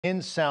in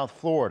South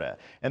Florida,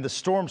 and the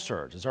storm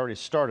surge has already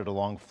started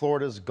along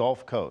Florida's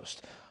Gulf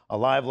Coast. A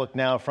live look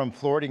now from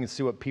Florida. You can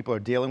see what people are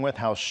dealing with,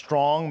 how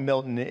strong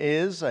Milton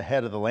is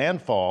ahead of the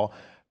landfall.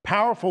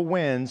 Powerful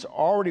winds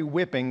already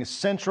whipping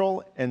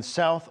Central and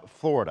South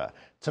Florida.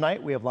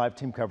 Tonight, we have live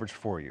team coverage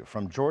for you.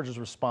 From Georgia's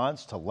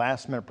response to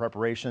last-minute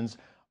preparations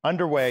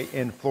underway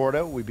in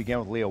Florida, we begin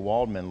with Leah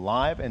Waldman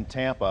live in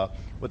Tampa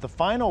with the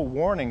final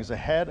warnings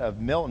ahead of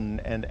Milton.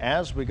 And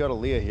as we go to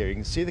Leah here, you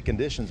can see the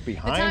conditions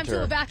behind her. The time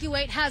to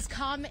evacuate has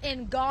come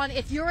and gone.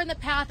 If you're in the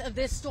path of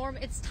this storm,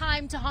 it's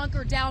time to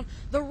hunker down.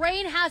 The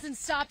rain hasn't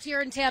stopped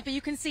here in Tampa.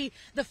 You can see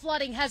the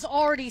flooding has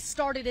already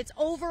started. It's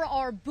over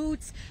our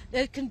boots.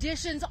 The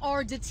conditions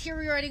are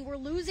deteriorating. We're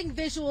losing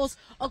visuals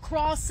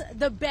across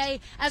the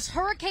bay as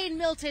Hurricane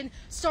Milton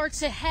starts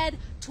to head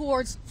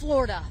towards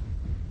Florida.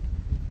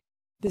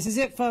 This is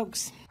it,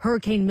 folks.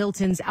 Hurricane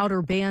Milton's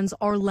outer bands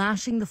are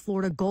lashing the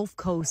Florida Gulf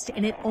Coast,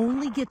 and it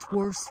only gets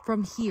worse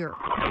from here.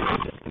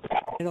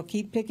 It'll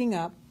keep picking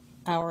up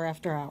hour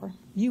after hour.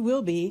 You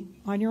will be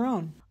on your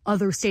own.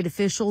 Other state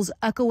officials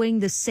echoing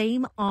the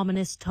same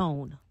ominous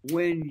tone.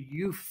 When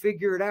you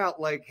figure it out,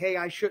 like, hey,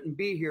 I shouldn't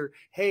be here.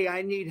 Hey,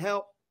 I need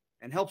help,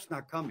 and help's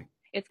not coming.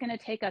 It's going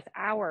to take us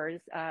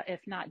hours, if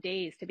not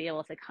days, to be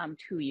able to come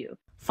to you.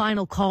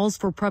 Final calls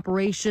for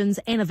preparations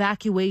and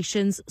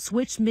evacuations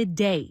switch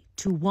midday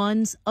to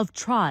ones of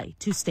try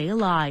to stay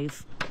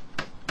alive.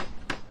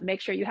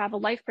 Make sure you have a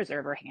life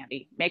preserver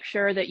handy. Make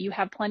sure that you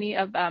have plenty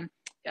of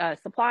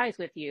supplies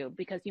with you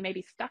because you may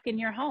be stuck in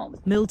your home.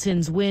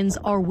 Milton's winds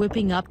are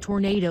whipping up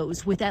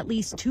tornadoes with at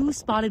least 2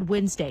 spotted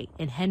Wednesday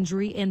in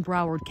Hendry and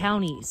Broward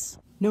counties.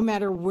 No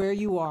matter where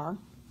you are,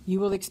 you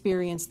will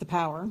experience the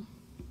power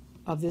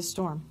of this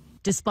storm.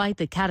 Despite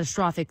the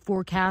catastrophic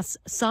forecasts,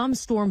 some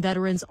storm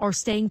veterans are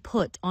staying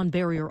put on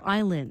barrier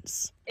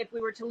islands. If we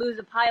were to lose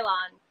a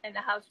pylon and the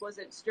house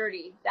wasn't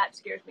sturdy, that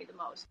scares me the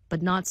most.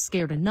 But not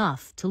scared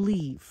enough to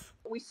leave.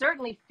 We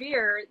certainly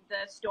fear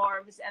the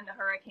storms and the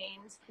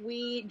hurricanes.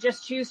 We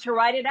just choose to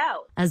ride it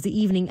out. As the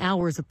evening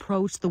hours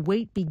approach, the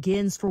wait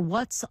begins for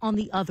what's on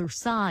the other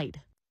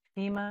side.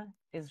 FEMA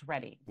is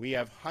ready. We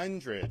have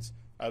hundreds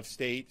of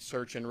state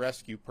search and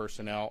rescue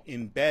personnel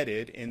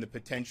embedded in the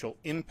potential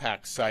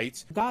impact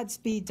sites.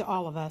 Godspeed to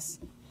all of us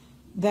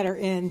that are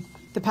in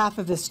the path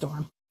of this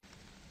storm.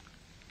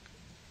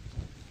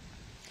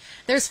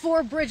 There's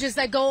 4 bridges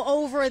that go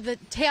over the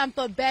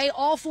Tampa Bay,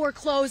 all 4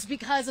 closed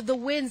because of the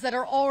winds that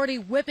are already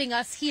whipping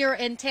us here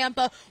in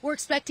Tampa. We're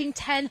expecting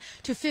 10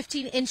 to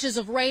 15 inches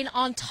of rain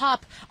on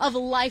top of a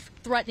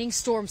life-threatening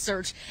storm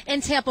surge.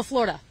 In Tampa,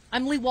 Florida,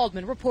 I'm Lee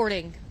Waldman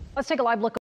reporting. Let's take a live look.